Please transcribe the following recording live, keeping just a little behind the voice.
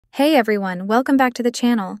Hey everyone, welcome back to the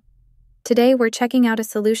channel. Today we're checking out a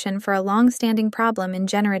solution for a long-standing problem in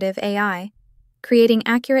generative AI, creating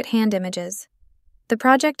accurate hand images. The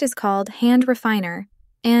project is called HandRefiner,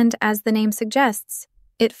 and as the name suggests,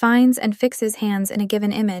 it finds and fixes hands in a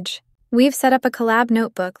given image. We've set up a Colab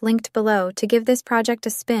notebook linked below to give this project a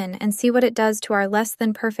spin and see what it does to our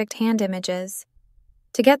less-than-perfect hand images.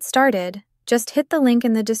 To get started, just hit the link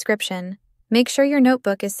in the description, make sure your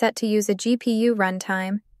notebook is set to use a GPU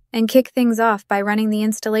runtime, and kick things off by running the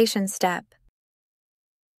installation step.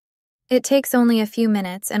 It takes only a few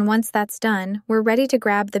minutes, and once that's done, we're ready to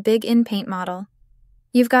grab the big in-paint model.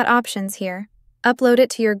 You've got options here. Upload it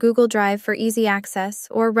to your Google Drive for easy access,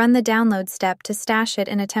 or run the download step to stash it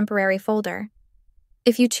in a temporary folder.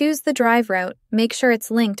 If you choose the Drive route, make sure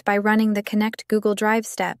it's linked by running the Connect Google Drive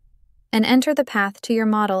step, and enter the path to your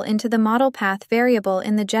model into the model path variable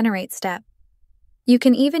in the Generate step. You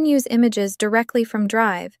can even use images directly from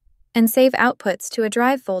Drive and save outputs to a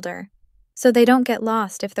Drive folder, so they don't get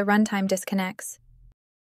lost if the runtime disconnects.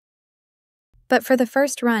 But for the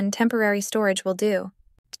first run, temporary storage will do.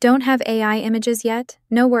 Don't have AI images yet?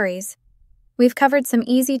 No worries. We've covered some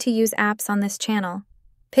easy-to-use apps on this channel.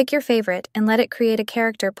 Pick your favorite and let it create a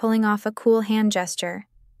character pulling off a cool hand gesture.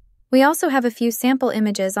 We also have a few sample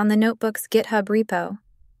images on the notebook's GitHub repo.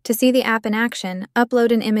 To see the app in action,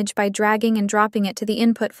 upload an image by dragging and dropping it to the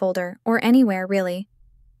input folder, or anywhere really.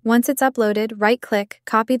 Once it's uploaded, right-click,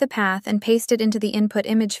 copy the path, and paste it into the input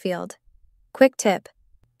image field. Quick tip: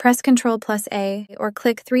 press Ctrl+A or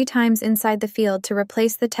click 3 times inside the field to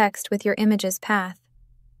replace the text with your image's path.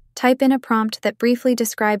 Type in a prompt that briefly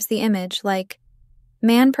describes the image, like,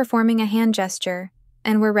 "Man performing a hand gesture,"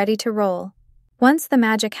 and we're ready to roll. Once the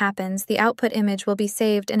magic happens, the output image will be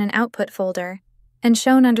saved in an output folder and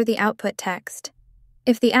shown under the output text.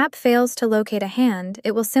 If the app fails to locate a hand,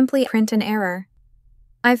 it will simply print an error.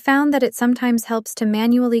 I've found that it sometimes helps to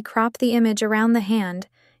manually crop the image around the hand,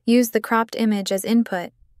 use the cropped image as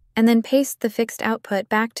input, and then paste the fixed output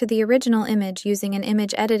back to the original image using an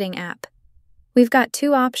image editing app. We've got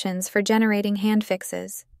 2 options for generating hand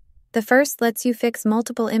fixes. The first lets you fix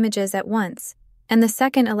multiple images at once, and the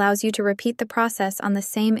second allows you to repeat the process on the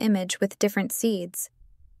same image with different seeds.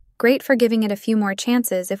 Great for giving it a few more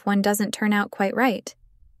chances if one doesn't turn out quite right.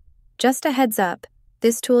 Just a heads up,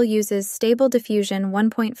 this tool uses Stable Diffusion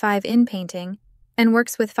 1.5 in painting and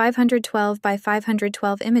works with 512 by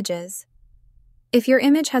 512 images. If your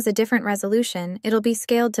image has a different resolution, it'll be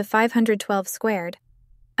scaled to 512 squared.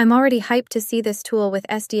 I'm already hyped to see this tool with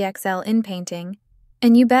SDXL in painting,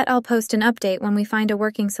 and you bet I'll post an update when we find a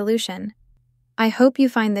working solution. I hope you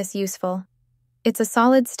find this useful. It's a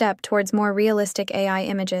solid step towards more realistic AI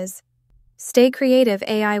images. Stay creative,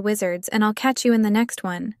 AI wizards, and I'll catch you in the next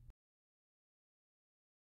one.